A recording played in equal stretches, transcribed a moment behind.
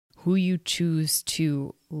who you choose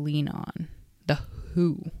to lean on, the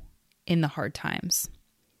who in the hard times,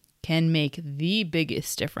 can make the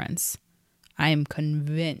biggest difference, I am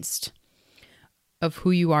convinced, of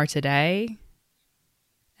who you are today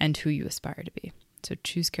and who you aspire to be. So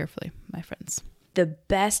choose carefully, my friends. The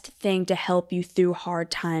best thing to help you through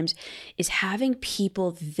hard times is having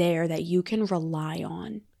people there that you can rely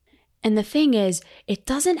on. And the thing is, it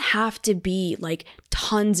doesn't have to be like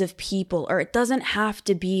tons of people, or it doesn't have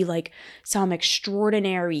to be like some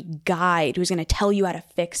extraordinary guide who's going to tell you how to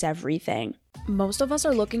fix everything. Most of us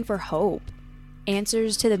are looking for hope,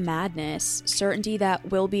 answers to the madness, certainty that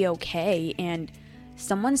we'll be okay, and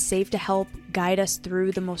someone safe to help guide us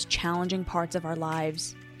through the most challenging parts of our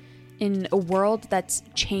lives. In a world that's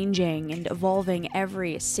changing and evolving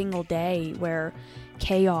every single day, where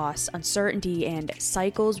chaos, uncertainty, and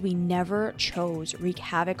cycles we never chose wreak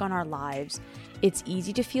havoc on our lives, it's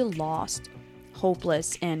easy to feel lost,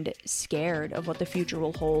 hopeless, and scared of what the future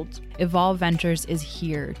will hold. Evolve Ventures is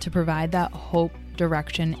here to provide that hope,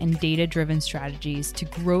 direction, and data-driven strategies to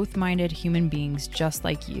growth-minded human beings just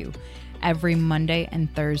like you every Monday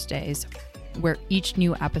and Thursdays, where each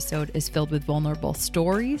new episode is filled with vulnerable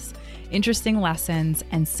stories, interesting lessons,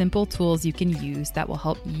 and simple tools you can use that will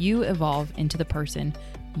help you evolve into the person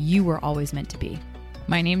you were always meant to be.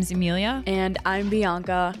 My name is Amelia. And I'm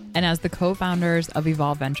Bianca. And as the co-founders of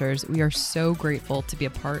Evolve Ventures, we are so grateful to be a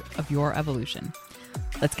part of your evolution.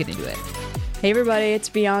 Let's get into it. Hey everybody, it's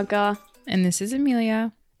Bianca. And this is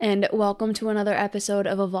Amelia. And welcome to another episode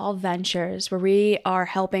of Evolve Ventures, where we are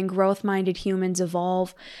helping growth-minded humans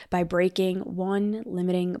evolve by breaking one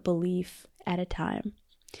limiting belief at a time.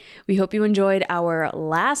 We hope you enjoyed our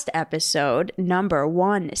last episode, number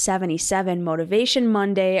 177, Motivation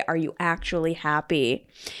Monday. Are you actually happy?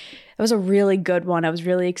 That was a really good one. I was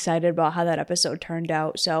really excited about how that episode turned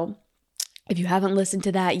out. So if you haven't listened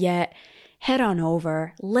to that yet, head on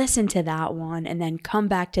over, listen to that one, and then come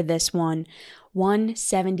back to this one.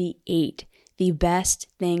 178, the best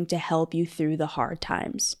thing to help you through the hard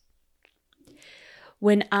times.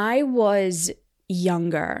 When I was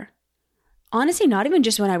younger, honestly, not even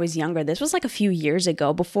just when I was younger, this was like a few years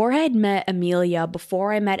ago, before I had met Amelia,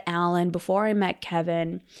 before I met Alan, before I met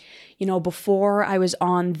Kevin, before I was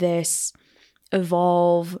on this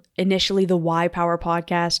Evolve, initially the Y Power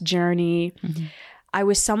podcast journey, I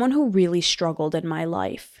was someone who really struggled in my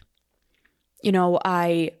life.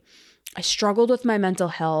 I struggled with my mental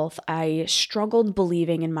health. I struggled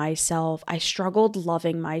believing in myself. I struggled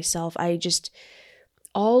loving myself.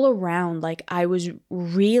 All around, I was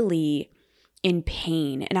really in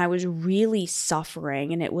pain and I was really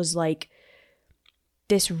suffering. And it was like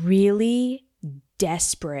this really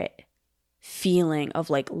desperate feeling of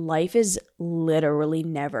life is literally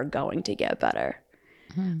never going to get better.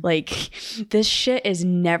 This shit is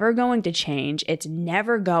never going to change. It's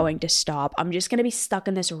never going to stop. I'm just going to be stuck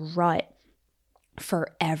in this rut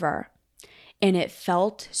forever. And it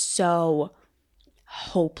felt so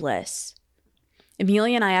hopeless.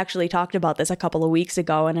 Amelia and I actually talked about this a couple of weeks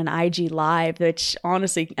ago in an IG Live, which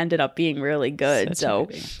honestly ended up being really good. So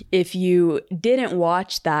if you didn't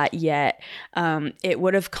watch that yet, it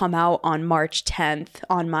would have come out on March 10th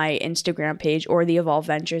on my Instagram page or the Evolve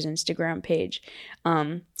Ventures Instagram page.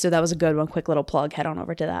 So that was a good one. Quick little plug. Head on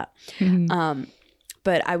over to that.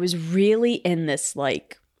 But I was really in this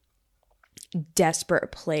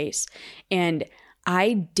desperate place, and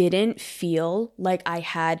I didn't feel like I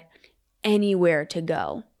had anywhere to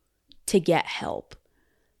go to get help,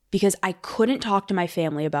 because I couldn't talk to my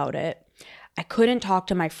family about it. I couldn't talk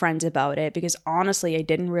to my friends about it, because honestly, I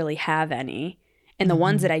didn't really have any. And the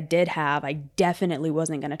ones that I did have, I definitely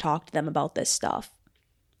wasn't going to talk to them about this stuff.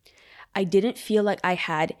 I didn't feel like I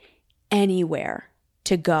had anywhere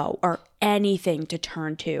to go or anything to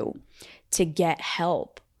turn to get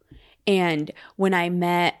help. And when I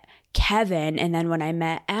met Kevin, and then when I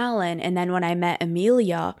met Alan, and then when I met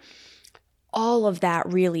Amelia, all of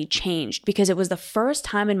that really changed, because it was the first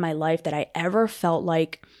time in my life that I ever felt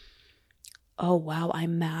like, oh, wow, I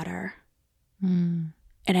matter. And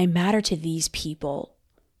I matter to these people.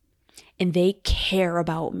 And they care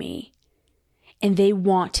about me. And they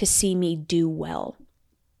want to see me do well.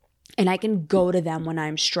 And I can go to them when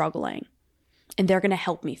I'm struggling. And they're going to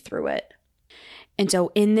help me through it. And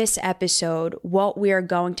so in this episode, what we are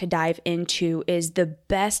going to dive into is the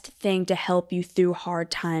best thing to help you through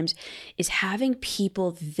hard times is having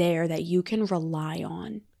people there that you can rely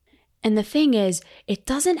on. And the thing is, it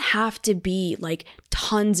doesn't have to be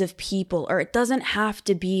tons of people, or it doesn't have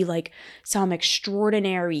to be some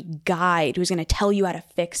extraordinary guide who's going to tell you how to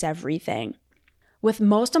fix everything. With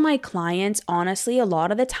most of my clients, honestly, a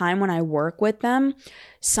lot of the time when I work with them,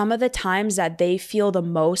 some of the times that they feel the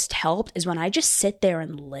most helped is when I just sit there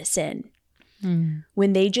and listen.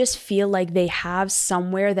 When they just feel like they have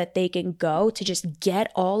somewhere that they can go to just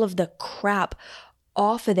get all of the crap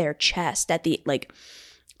off of their chest that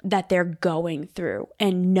they're going through,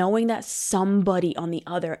 and knowing that somebody on the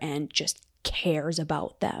other end just cares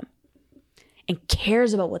about them and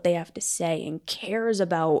cares about what they have to say and cares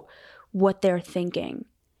about what they're thinking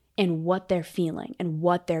and what they're feeling and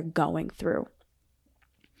what they're going through.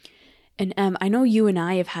 And I know you and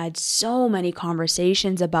I have had so many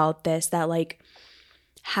conversations about this, that like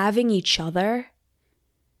having each other,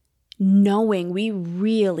 knowing we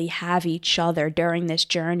really have each other during this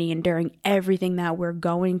journey and during everything that we're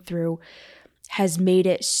going through, has made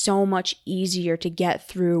it so much easier to get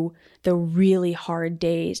through the really hard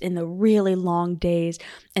days and the really long days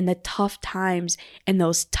and the tough times and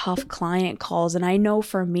those tough client calls. And I know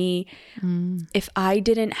for me, if I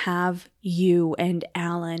didn't have you and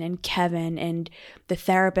Alan and Kevin and the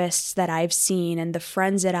therapists that I've seen and the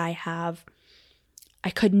friends that I have, I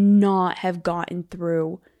could not have gotten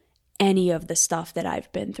through any of the stuff that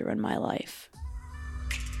I've been through in my life.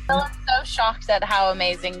 I'm so shocked at how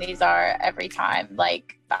amazing these are every time.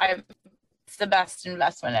 Like, it's the best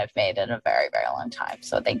investment I've made in a very, very long time.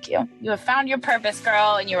 So thank you. You have found your purpose,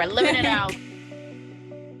 girl, and you are living it out.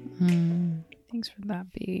 Thanks for that,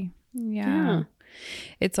 B. Yeah.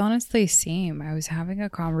 It's honestly same. I was having a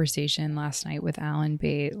conversation last night with Alan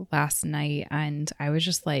B and I was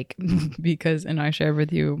just like, because, and I shared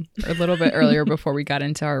with you a little bit earlier before we got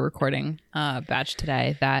into our recording batch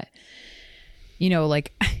today, that, you know,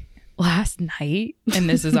 like last night, and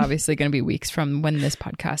this is obviously going to be weeks from when this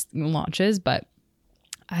podcast launches, but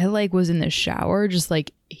I like was in the shower just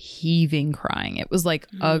like heaving crying. It was like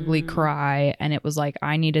ugly cry, and it was like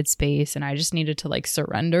I needed space and I just needed to like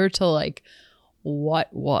surrender to like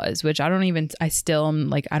what was, which I still am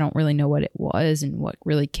like, I don't really know what it was and what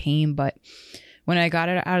really came. But when I got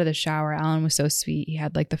it out of the shower, Alan was so sweet. He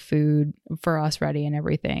had like the food for us ready and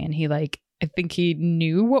everything. And he like, I think he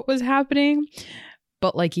knew what was happening,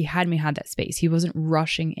 but like he had that space. He wasn't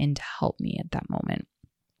rushing in to help me at that moment.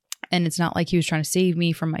 And it's not like he was trying to save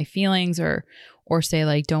me from my feelings or say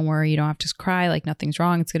like, don't worry, you don't have to cry, like nothing's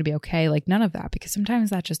wrong, it's going to be okay. Like none of that, because sometimes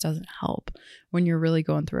that just doesn't help when you're really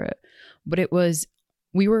going through it. But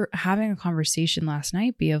we were having a conversation last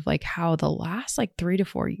night, B, of like how the last like 3 to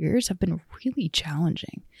 4 years have been really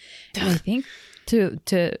challenging. And I think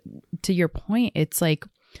to your point, it's like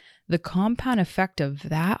the compound effect of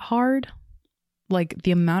that hard, like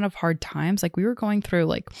the amount of hard times, like we were going through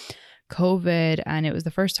like COVID, and it was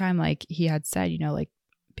the first time like he had said, you know, like,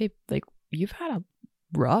 babe, like you've had a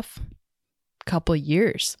rough couple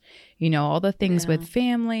years, you know, all the things with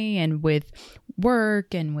family and with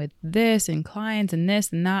work and with this and clients and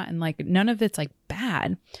this and that, and like none of it's like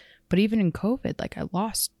bad. But even in COVID, like I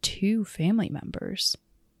lost 2 family members,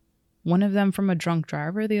 one of them from a drunk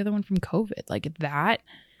driver, the other one from COVID, like that.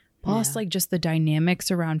 Plus, like just the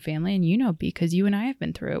dynamics around family. And, you know, because you and I have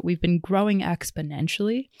been through it. We've been growing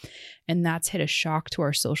exponentially, and that's hit a shock to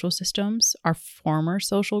our social systems, our former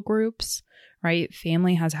social groups, right?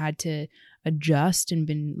 Family has had to adjust and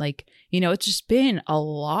been like, you know, it's just been a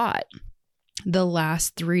lot the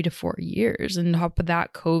last 3 to 4 years. And on top of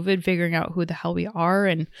that, COVID, figuring out who the hell we are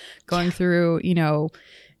and going through, you know,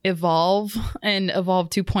 Evolve and Evolve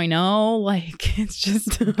 2.0, like it's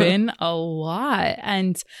just been a lot.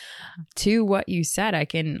 And to what you said, I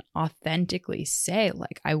can authentically say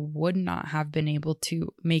like I would not have been able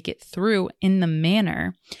to make it through in the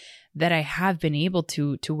manner that I have been able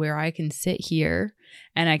to where I can sit here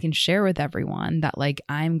and I can share with everyone that like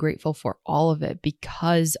I'm grateful for all of it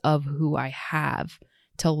because of who I have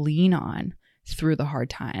to lean on through the hard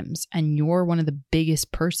times. And you're one of the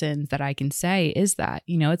biggest persons that I can say is that,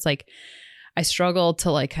 you know, it's like I struggle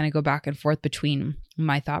to like kind of go back and forth between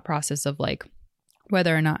my thought process of like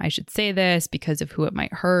whether or not I should say this because of who it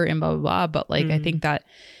might hurt and blah, blah, blah. But like, I think that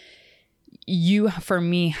you, for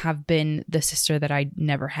me, have been the sister that I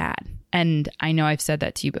never had. And I know I've said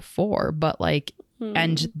that to you before, but like,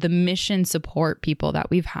 and the mission support people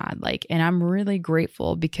that we've had, like, and I'm really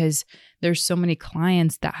grateful because there's so many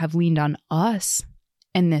clients that have leaned on us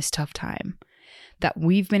in this tough time, that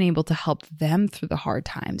we've been able to help them through the hard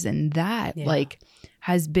times. And that like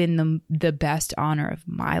has been the best honor of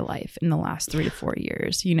my life in the last 3 to 4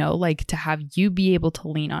 years, you know, like to have you be able to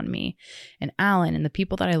lean on me, and Alan and the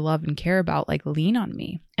people that I love and care about, like lean on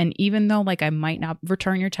me. And even though like I might not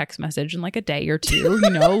return your text message in like a day or two, you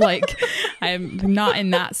know, like I'm not in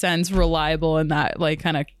that sense reliable in that like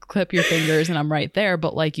kind of clip your fingers and I'm right there.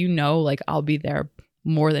 But like, you know, like I'll be there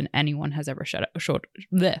more than anyone has ever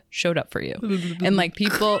showed up for you. And like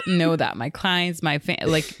people know that, my clients, my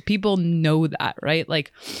like people know that, right?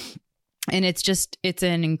 Like, and it's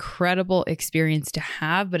an incredible experience to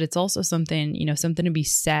have, but it's also something, you know, something to be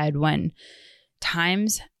said when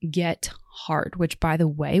times get hard, which by the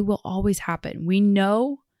way, will always happen. We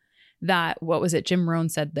know that, what was it? Jim Rohn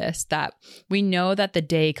said this, that we know that the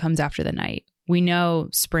day comes after the night. We know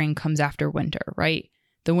spring comes after winter, right?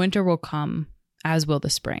 The winter will come, as will the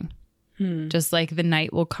spring. Just like the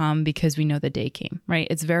night will come because we know the day came, right?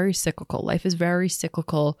 It's very cyclical. Life is very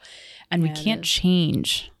cyclical, and we can't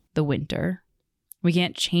change the winter. We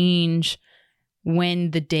can't change when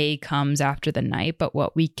the day comes after the night, but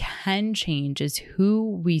what we can change is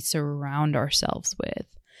who we surround ourselves with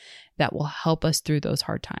that will help us through those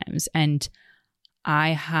hard times. And I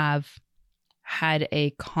have had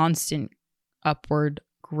a constant upward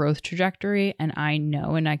growth trajectory, and I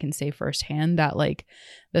know, and I can say firsthand that like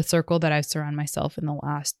the circle that I've surrounded myself in the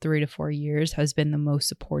last 3 to 4 years has been the most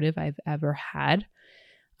supportive I've ever had.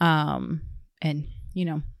 And you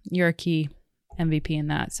know, you're a key MVP in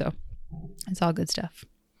that, so it's all good stuff.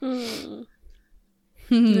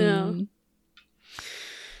 Yeah.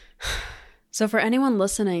 So for anyone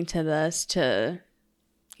listening to this, to,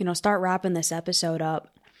 you know, start wrapping this episode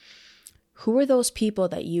up, who are those people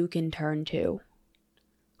that you can turn to?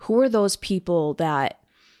 Who are those people that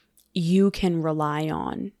you can rely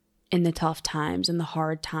on in the tough times and the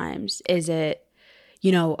hard times? Is it,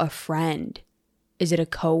 you know, a friend? Is it a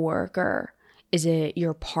coworker? Is it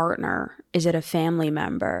your partner? Is it a family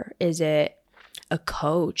member? Is it a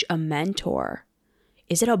coach, a mentor?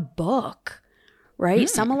 Is it a book? Right?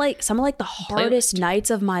 Some of like the hardest nights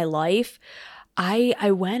of my life, I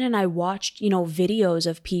went and I watched, you know, videos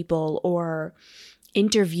of people or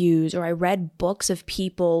interviews, or I read books of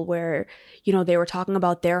people where, you know, they were talking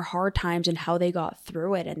about their hard times and how they got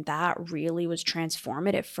through it. And that really was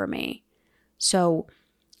transformative for me. So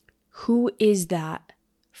who is that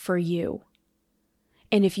for you?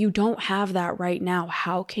 And if you don't have that right now,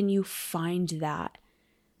 how can you find that?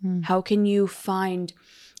 How can you find,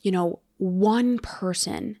 you know, one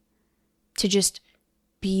person to just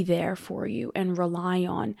be there for you and rely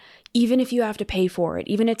on, even if you have to pay for it,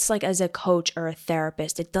 even if it's like as a coach or a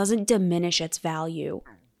therapist, it doesn't diminish its value.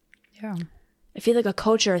 Yeah. I feel like a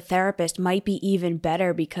coach or a therapist might be even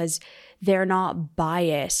better because they're not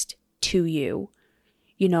biased to you.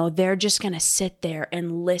 You know, they're just going to sit there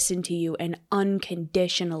and listen to you and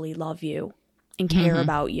unconditionally love you and care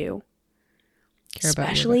about you.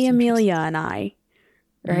 Especially Amelia and I,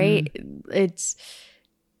 right?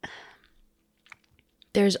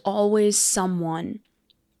 There's always someone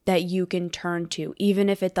that you can turn to, even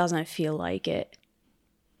if it doesn't feel like it.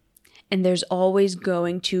 And there's always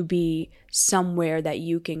going to be somewhere that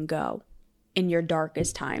you can go in your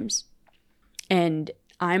darkest times. And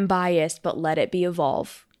I'm biased, but let it be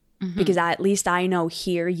evolve. Because at least I know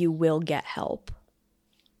here you will get help.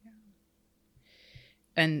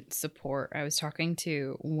 And support. I was talking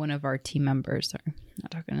to one of our team members. Sorry,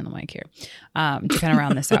 not talking in the mic here. To kind of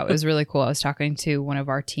round this out, it was really cool. I was talking to one of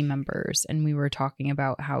our team members, and we were talking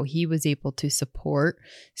about how he was able to support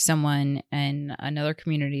someone in another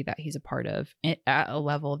community that he's a part of at a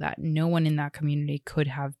level that no one in that community could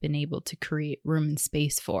have been able to create room and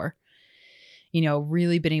space for. You know,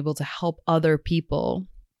 really been able to help other people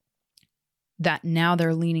that now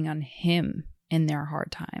they're leaning on him in their hard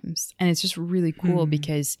times. And it's just really cool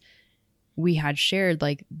because we had shared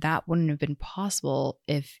like that wouldn't have been possible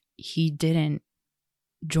if he didn't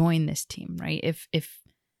join this team, right? If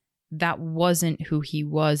that wasn't who he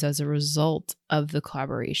was as a result of the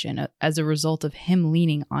collaboration, as a result of him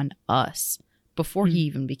leaning on us before he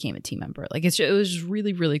even became a team member. Like it was just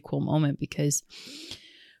really, really cool moment, because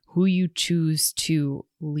who you choose to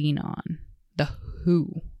lean on, the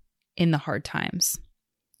who in the hard times,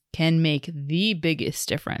 can make the biggest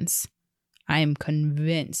difference. I am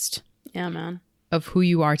convinced. Yeah, man. Of who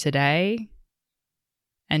you are today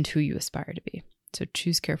and who you aspire to be. So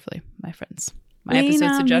choose carefully, my friends. My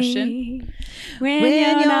episode suggestion. When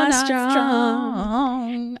you're not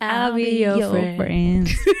strong, I'll be your friend.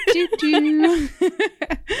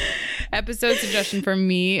 Episode suggestion from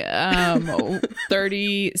me,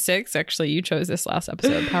 36. Actually, you chose this last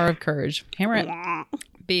episode, Power of Courage. Hammer it.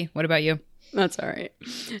 B, what about you? That's all right.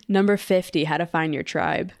 Number 50, how to find your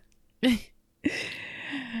tribe.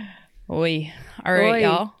 Oi. All right, Oi.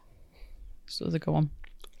 y'all. This was a good one.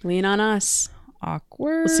 Lean on us.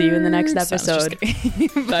 Awkward. We'll see you in the next Sounds just episode.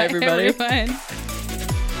 kidding. Bye, everybody. Everyone.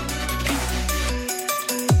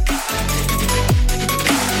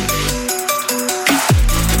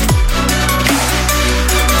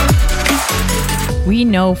 We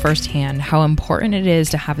know firsthand how important it is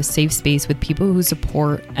to have a safe space with people who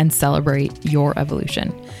support and celebrate your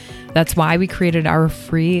evolution. That's why we created our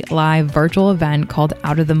free live virtual event called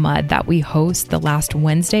Out of the Mud that we host the last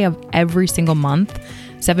Wednesday of every single month,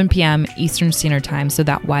 7 p.m. Eastern Standard Time, so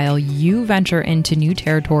that while you venture into new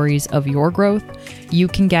territories of your growth, you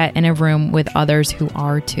can get in a room with others who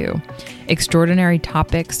are too. Extraordinary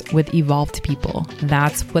topics with evolved people.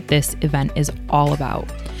 That's what this event is all about.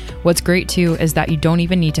 What's great too is that you don't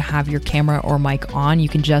even need to have your camera or mic on, you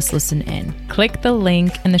can just listen in. Click the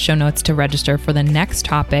link in the show notes to register for the next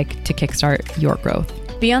topic to kickstart your growth.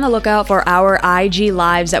 Be on the lookout for our IG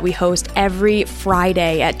lives that we host every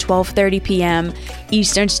Friday at 12:30 p.m.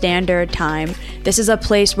 Eastern Standard Time. This is a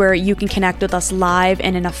place where you can connect with us live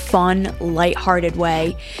and in a fun, lighthearted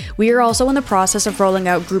way. We are also in the process of rolling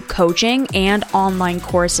out group coaching and online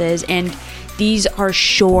courses, and these are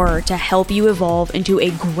sure to help you evolve into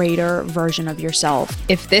a greater version of yourself.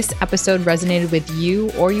 If this episode resonated with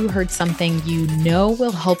you or you heard something you know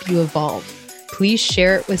will help you evolve, please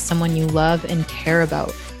share it with someone you love and care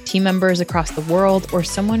about, team members across the world, or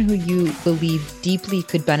someone who you believe deeply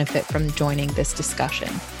could benefit from joining this discussion.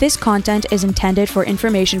 This content is intended for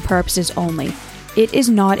information purposes only. It is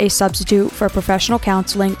not a substitute for professional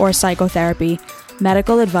counseling or psychotherapy,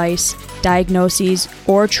 medical advice, diagnoses,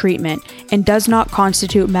 or treatment, and does not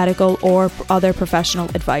constitute medical or other professional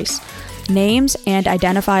advice. Names and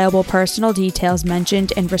identifiable personal details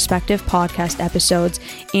mentioned in respective podcast episodes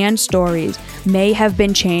and stories may have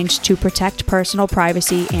been changed to protect personal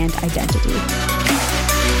privacy and identity.